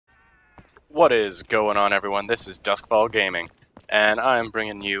What is going on, everyone? This is Duskfall Gaming, and I'm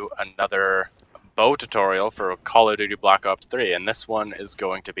bringing you another bow tutorial for Call of Duty Black Ops 3, and this one is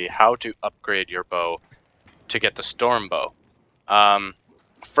going to be how to upgrade your bow to get the Storm Bow.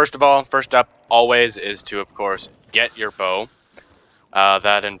 First of all, first step always is to, of course, get your bow.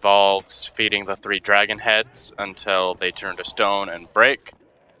 That involves feeding the 3 dragon heads until they turn to stone and break.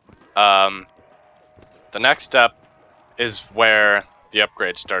 The next step is where the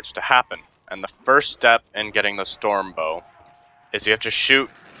upgrade starts to happen. And the first step in getting the Storm Bow is you have to shoot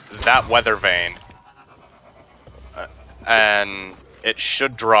that weather vane, and it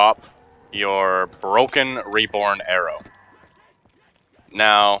should drop your broken reborn arrow.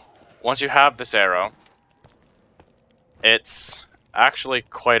 Now, once you have this arrow, it's actually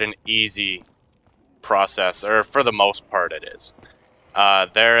quite an easy process, or for the most part it is.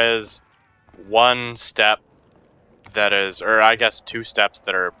 There is one step that is, or I guess 2 steps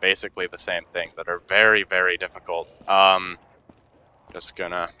that are basically the same thing, that are very, very difficult. Just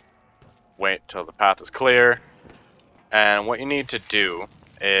gonna wait till the path is clear. And what you need to do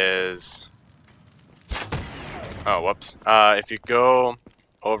is... Oh, whoops. If you go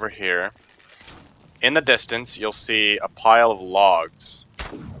over here, in the distance, you'll see a pile of logs.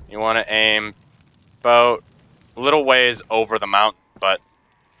 You want to aim about a little ways over the mountain, but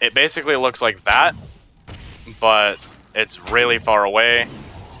it basically looks like that, but it's really far away,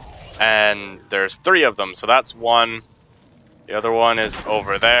 and there's 3 of them, so that's one. The other one is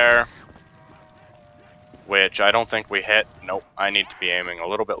over there, which I don't think we hit. Nope, I need to be aiming a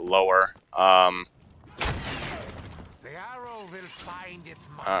little bit lower.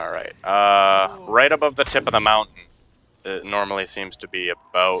 Alright, right above the tip of the mountain, it normally seems to be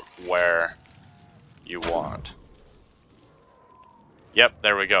about where you want. Yep,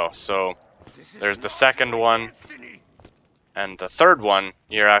 there we go. So there's the second one, and the third one,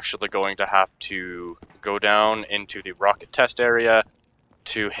 you're actually going to have to go down into the rocket test area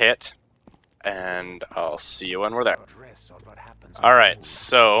to hit, and I'll see you when we're there. Alright,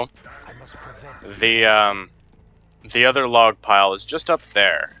 so the other log pile is just up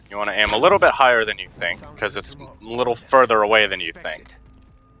there. You want to aim a little bit higher than you think, because it's a little further away than you think.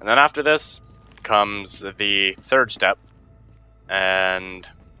 And then after this comes the third step, and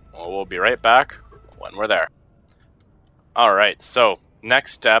we'll be right back when we're there. Alright, so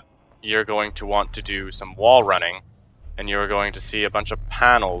next step, you're going to want to do some wall running, and you're going to see a bunch of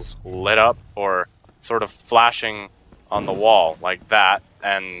panels lit up or sort of flashing on the wall like that.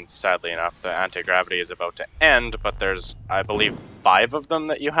 And sadly enough, the anti-gravity is about to end, but there's, I believe, 5 of them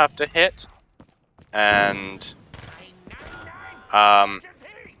that you have to hit. And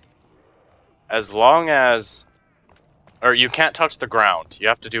as long as... Or you can't touch the ground. You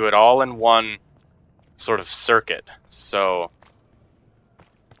have to do it all in one sort of circuit. So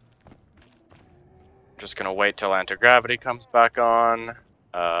I'm just gonna wait till anti-gravity comes back on.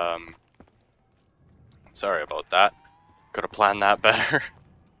 Sorry about that. Could have planned that better.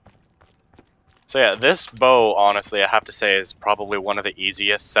 So yeah, this bow, honestly, I have to say, is probably one of the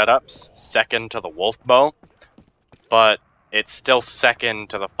easiest setups, second to the wolf bow, but it's still second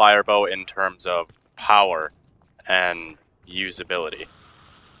to the fire bow in terms of power and usability.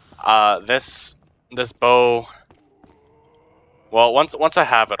 This bow, well, once I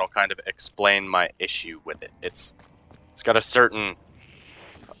have it, I'll kind of explain my issue with it. It's got a certain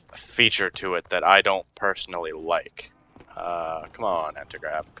feature to it that I don't personally like. Come on,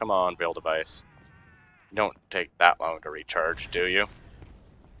 anti-grav. Come on, build device. You don't take that long to recharge, do you?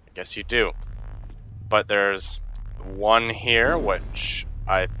 I guess you do. But there's one here, which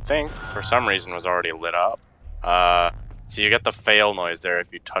I think, for some reason, was already lit up. So you get the fail noise there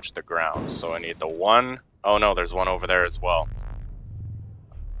if you touch the ground. So I need the 1. Oh no, there's one over there as well.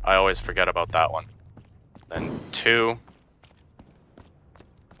 I always forget about that one. Then 2.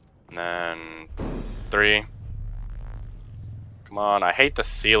 And then 3. Come on, I hate the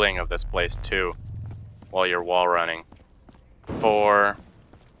ceiling of this place too, while you're wall running. 4.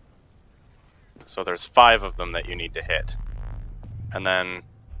 So there's 5 of them that you need to hit. And then...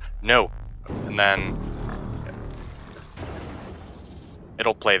 No. And then...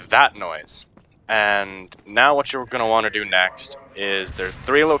 it'll play that noise. And now what you're going to want to do next is there's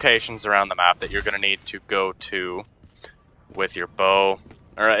 3 locations around the map that you're going to need to go to with your bow.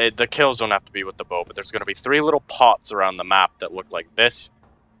 Or the kills don't have to be with the bow, but there's going to be 3 little pots around the map that look like this,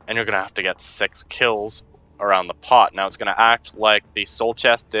 and you're going to have to get 6 kills around the pot. Now it's going to act like the soul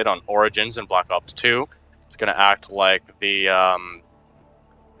chest did on Origins in Black Ops 2. It's going to act like the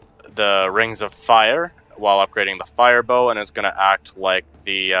Rings of Fire while upgrading the fire bow, and it's going to act like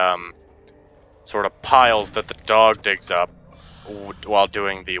the sort of piles that the dog digs up while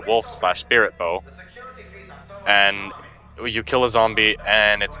doing the wolf slash spirit bow, and you kill a zombie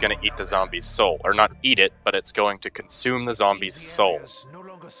and it's going to eat the zombie's soul. Or not eat it, but it's going to consume the zombie's soul.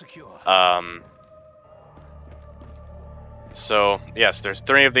 So, yes, there's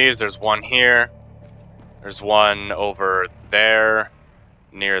 3 of these. There's one here. There's one over there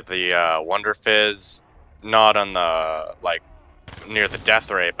near the Wonder Fizz. Not on the, like, near the Death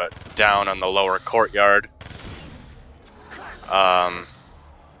Ray, but down on the lower courtyard.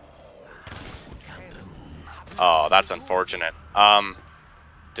 Oh, that's unfortunate.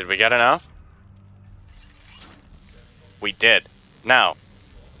 Did we get enough? We did. Now,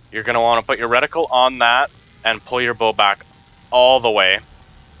 you're going to want to put your reticle on that and pull your bow back all the way.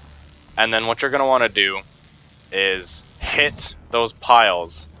 And then what you're going to want to do is hit those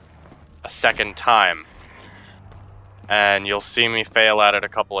piles a second time. And you'll see me fail at it a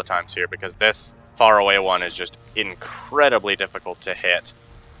couple of times here, because this far away one is just incredibly difficult to hit.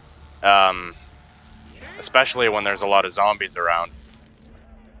 Especially when there's a lot of zombies around.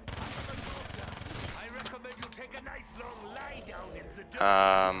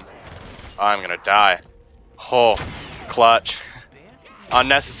 I'm gonna die. Oh, clutch.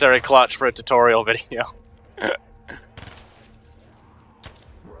 Unnecessary clutch for a tutorial video.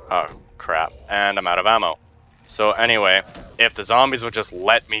 Oh, crap. And I'm out of ammo. So anyway, if the zombies would just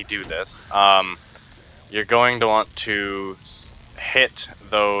let me do this, you're going to want to hit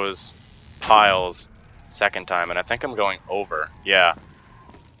those piles second time, and I think I'm going over. Yeah.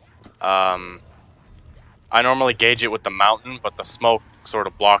 I normally gauge it with the mountain, but the smoke sort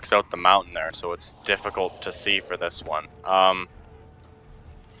of blocks out the mountain there, so it's difficult to see for this one.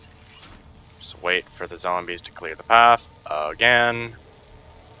 Just wait for the zombies to clear the path again.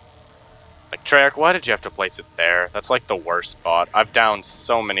 Like, Treyarch, why did you have to place it there? That's like the worst spot. I've downed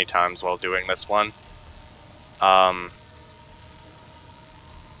so many times while doing this one. Right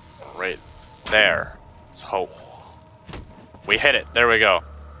there. Let's hope. We hit it. There we go.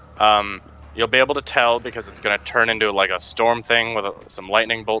 You'll be able to tell because it's going to turn into like a storm thing with some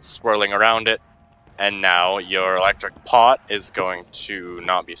lightning bolts swirling around it. And now your electric pot is going to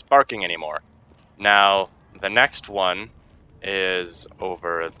not be sparking anymore. Now, the next one is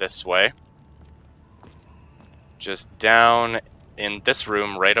over this way. Just down in this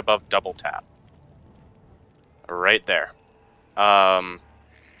room right above double tap. Right there. Oh,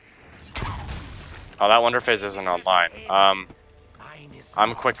 that Wonder Phase isn't online.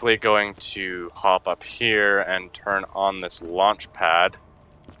 I'm quickly going to hop up here and turn on this launch pad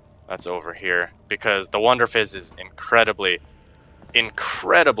that's over here, because the Wonder Fizz is incredibly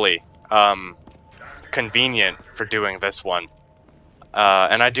convenient for doing this one.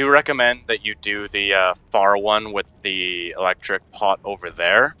 And I do recommend that you do the far one with the electric pot over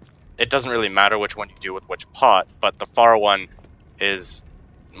there. It doesn't really matter which one you do with which pot, but the far one is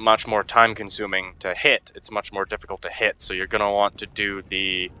much more time consuming to hit. It's much more difficult to hit, so you're going to want to do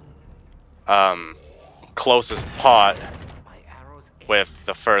the closest pot with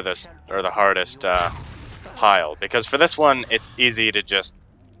the furthest or the hardest pile. Because for this one, it's easy to just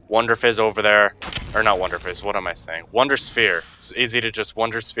Wonder Fizz over there, or not Wonder Fizz, what am I saying? Wonder Sphere. It's easy to just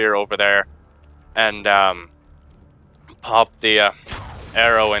Wonder Sphere over there and pop the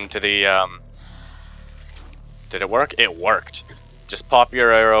arrow into the... Did it work? It worked. Just pop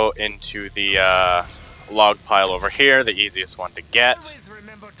your arrow into the log pile over here, the easiest one to get.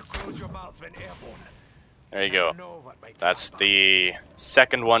 There you go. That's the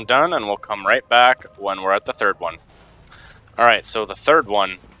second one done, and we'll come right back when we're at the third one. Alright, so the third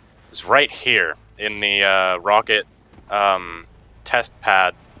one is right here in the rocket test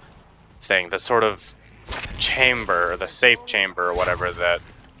pad thing, the sort of chamber, or the safe chamber or whatever that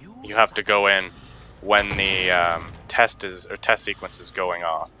you have to go in when the test sequence is going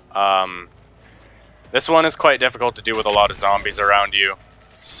off. This one is quite difficult to do with a lot of zombies around you,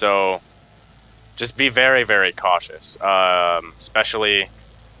 so just be very, very cautious, especially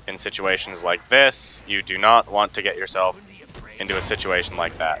in situations like this. You do not want to get yourself into a situation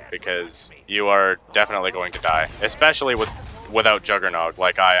like that, because you are definitely going to die, especially without Juggernog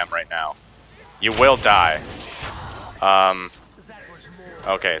like I am right now. You will die.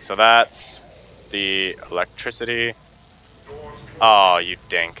 Okay, so that's the electricity. Oh, you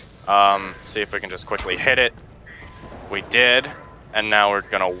dink. See if we can just quickly hit it. We did, and now we're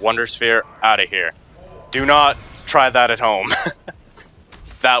gonna Wonder Sphere out of here. Do not try that at home.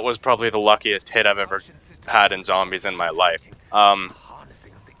 That was probably the luckiest hit I've ever had in zombies in my life.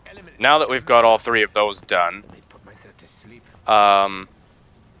 Now that we've got all 3 of those done, I'm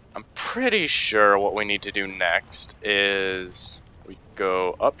pretty sure what we need to do next is we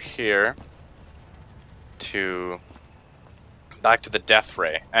go up here to back to the death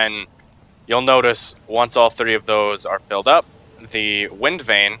ray. And you'll notice once all 3 of those are filled up, the wind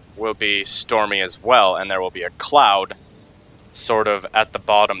vein will be stormy as well, and there will be a cloud sort of at the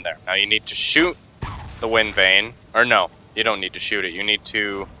bottom there. Now you need to shoot the wind vein, or no, you don't need to shoot it. You need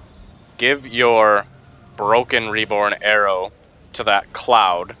to give your broken reborn arrow to that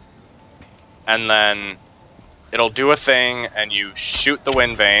cloud, and then it'll do a thing, and you shoot the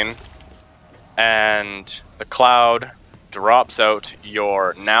wind vein, and the cloud drops out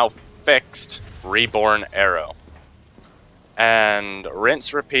your now fixed reborn arrow. And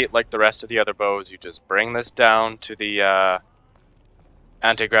rinse, repeat like the rest of the other bows. You just bring this down to the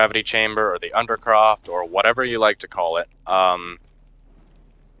anti-gravity chamber, or the undercroft, or whatever you like to call it.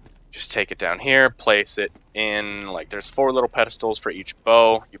 Just take it down here, place it in, like, there's 4 little pedestals for each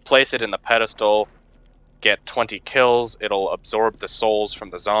bow. You place it in the pedestal, get 20 kills, it'll absorb the souls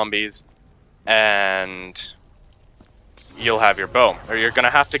from the zombies, and you'll have your bow. Or you're gonna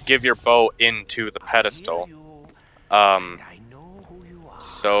have to give your bow into the pedestal.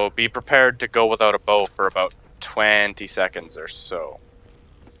 So be prepared to go without a bow for about 20 seconds or so.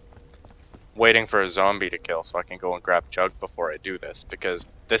 Waiting for a zombie to kill so I can go and grab Jug before I do this, because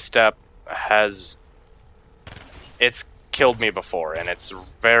this step it's killed me before, and it's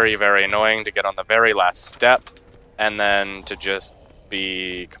very, very annoying to get on the very last step and then to just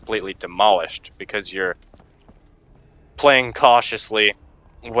be completely demolished because you're playing cautiously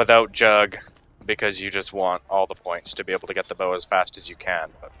without Jug because you just want all the points to be able to get the bow as fast as you can.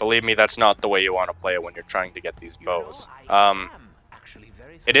 But believe me, that's not the way you want to play it when you're trying to get these bows.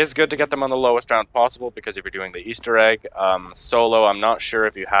 It is good to get them on the lowest round possible, because if you're doing the Easter egg, solo, I'm not sure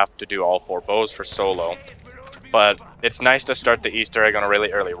if you have to do all 4 bows for solo, but it's nice to start the Easter egg on a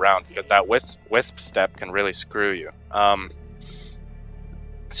really early round, because that wisp step can really screw you.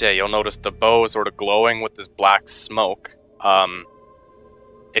 So yeah, you'll notice the bow is sort of glowing with this black smoke.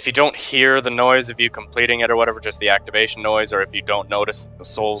 If you don't hear the noise of you completing it or whatever, just the activation noise, or if you don't notice the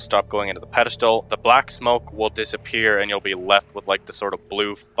souls stop going into the pedestal, the black smoke will disappear and you'll be left with like the sort of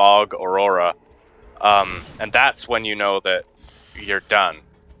blue fog aurora. And that's when you know that you're done.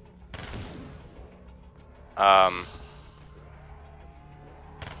 There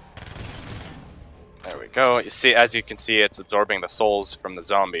we go. You see, as you can see, it's absorbing the souls from the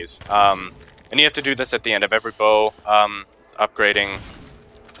zombies. And you have to do this at the end of every bow upgrading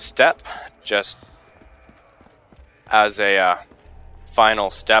step, just as a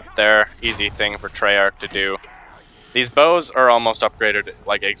final step there. Easy thing for Treyarch to do. These bows are almost upgraded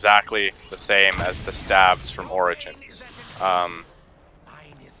like exactly the same as the stabs from Origins.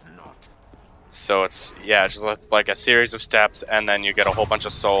 So it's, yeah, just like a series of steps, and then you get a whole bunch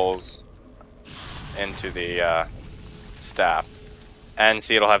of souls into the staff. And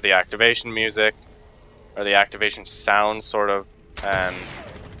see, it'll have the activation music, or the activation sound, sort of, and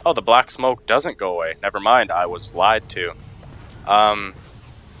oh, the black smoke doesn't go away. Never mind, I was lied to.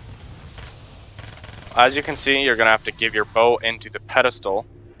 As you can see, you're going to have to give your bow into the pedestal,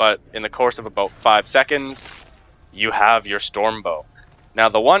 but in the course of about 5 seconds, you have your storm bow. Now,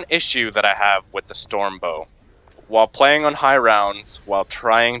 the one issue that I have with the storm bow, while playing on high rounds, while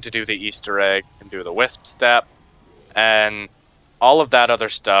trying to do the Easter egg and do the wisp step, and all of that other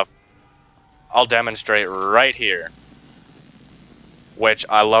stuff, I'll demonstrate right here, which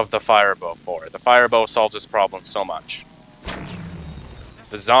I love the fire bow for. The fire bow solves this problem so much.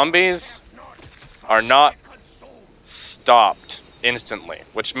 The zombies are not stopped instantly,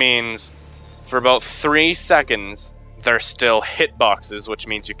 which means for about 3 seconds, they're still hitboxes, which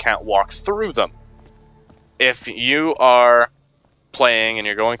means you can't walk through them. If you are playing and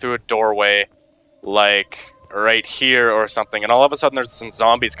you're going through a doorway, like right here or something, and all of a sudden there's some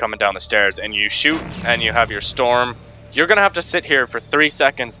zombies coming down the stairs, and you shoot and you have your storm, you're gonna have to sit here for 3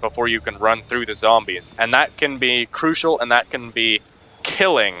 seconds before you can run through the zombies, and that can be crucial, and that can be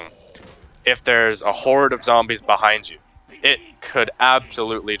killing if there's a horde of zombies behind you. It could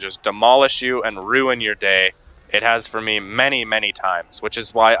absolutely just demolish you and ruin your day. It has for me many, many times, which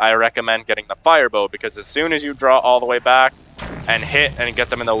is why I recommend getting the firebow, because as soon as you draw all the way back and hit and get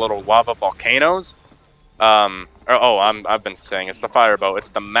them in the little lava volcanoes, I've been saying it's the firebow, it's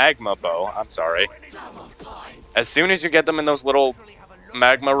the magma bow, I'm sorry. As soon as you get them in those little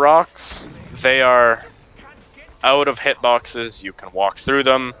magma rocks, they are out of hitboxes, you can walk through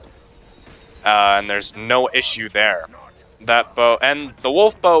them, and there's no issue there. That bow, and the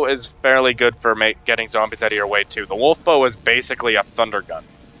wolf bow is fairly good for getting zombies out of your way too. The wolf bow is basically a thunder gun.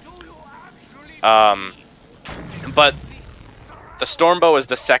 But the storm bow is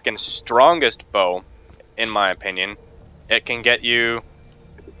the second strongest bow, in my opinion. It can get you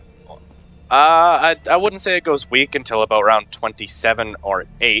I wouldn't say it goes weak until about round 27 or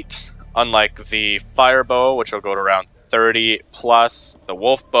 8. Unlike the fire bow, which will go to around 30 plus, the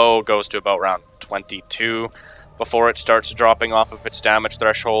wolf bow goes to about round 22 before it starts dropping off of its damage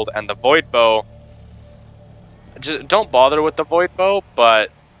threshold, and the void bow, just don't bother with the void bow,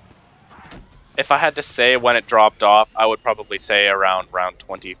 but if I had to say when it dropped off, I would probably say around round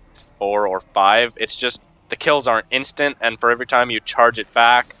 24 or 5. It's just the kills aren't instant, and for every time you charge it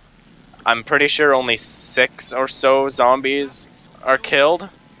back, I'm pretty sure only 6 or so zombies are killed,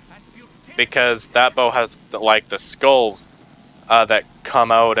 because that bow has the skulls that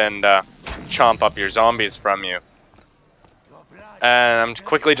come out and chomp up your zombies from you. And I'm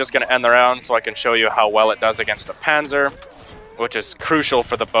quickly just going to end the round so I can show you how well it does against a panzer, which is crucial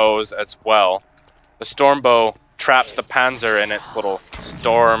for the bows as well. The storm bow traps the panzer in its little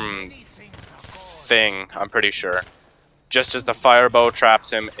storm thing, I'm pretty sure. Just as the fire bow traps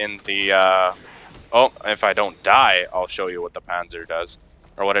him in the, oh, if I don't die, I'll show you what the panzer does.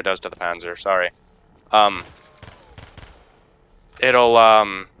 Or what it does to the panzer, sorry.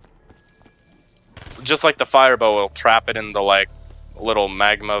 It'll, just like the fire bow, it'll trap it in the, little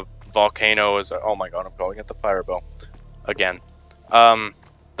magma volcanoes. Oh my god, I'm calling it the fire bow again.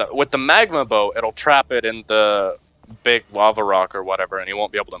 With the magma bow, it'll trap it in the big lava rock or whatever, and he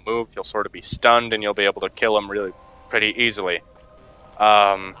won't be able to move. He'll sort of be stunned, and you'll be able to kill him pretty easily.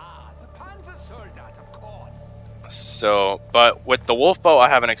 But with the wolf bow, I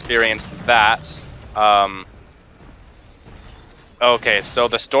haven't experienced that. Okay, so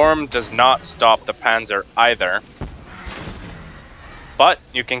the storm does not stop the panzer either. But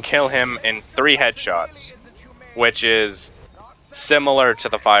you can kill him in 3 headshots, which is similar to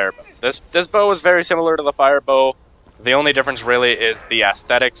the fire bow. This bow is very similar to the fire bow. The only difference really is the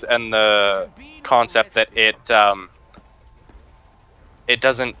aesthetics and the concept that it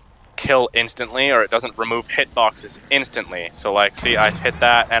doesn't kill instantly, or it doesn't remove hitboxes instantly. So see, I hit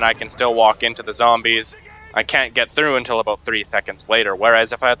that and I can still walk into the zombies. I can't get through until about 3 seconds later,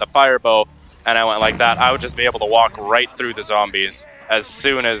 whereas if I had the fire bow and I went like that, I would just be able to walk right through the zombies as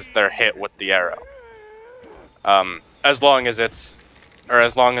soon as they're hit with the arrow. As long as they're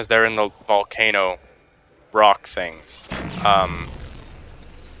in the volcano rock things.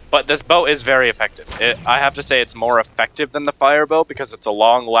 But this bow is very effective. I have to say it's more effective than the fire bow because it's a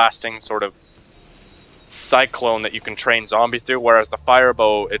long-lasting sort of cyclone that you can train zombies through, whereas the fire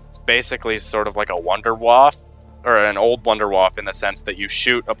bow, it's basically sort of like a wonder waff, or an old wonder waff, in the sense that you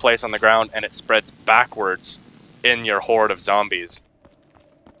shoot a place on the ground and it spreads backwards in your horde of zombies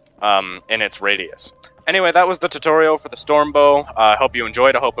in its radius. Anyway, that was the tutorial for the storm bow. I hope you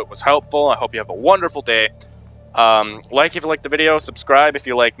enjoyed. I hope it was helpful. I hope you have a wonderful day. Like if you like the video, subscribe if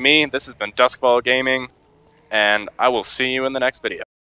you like me. This has been Duskfall Gaming, and I will see you in the next video.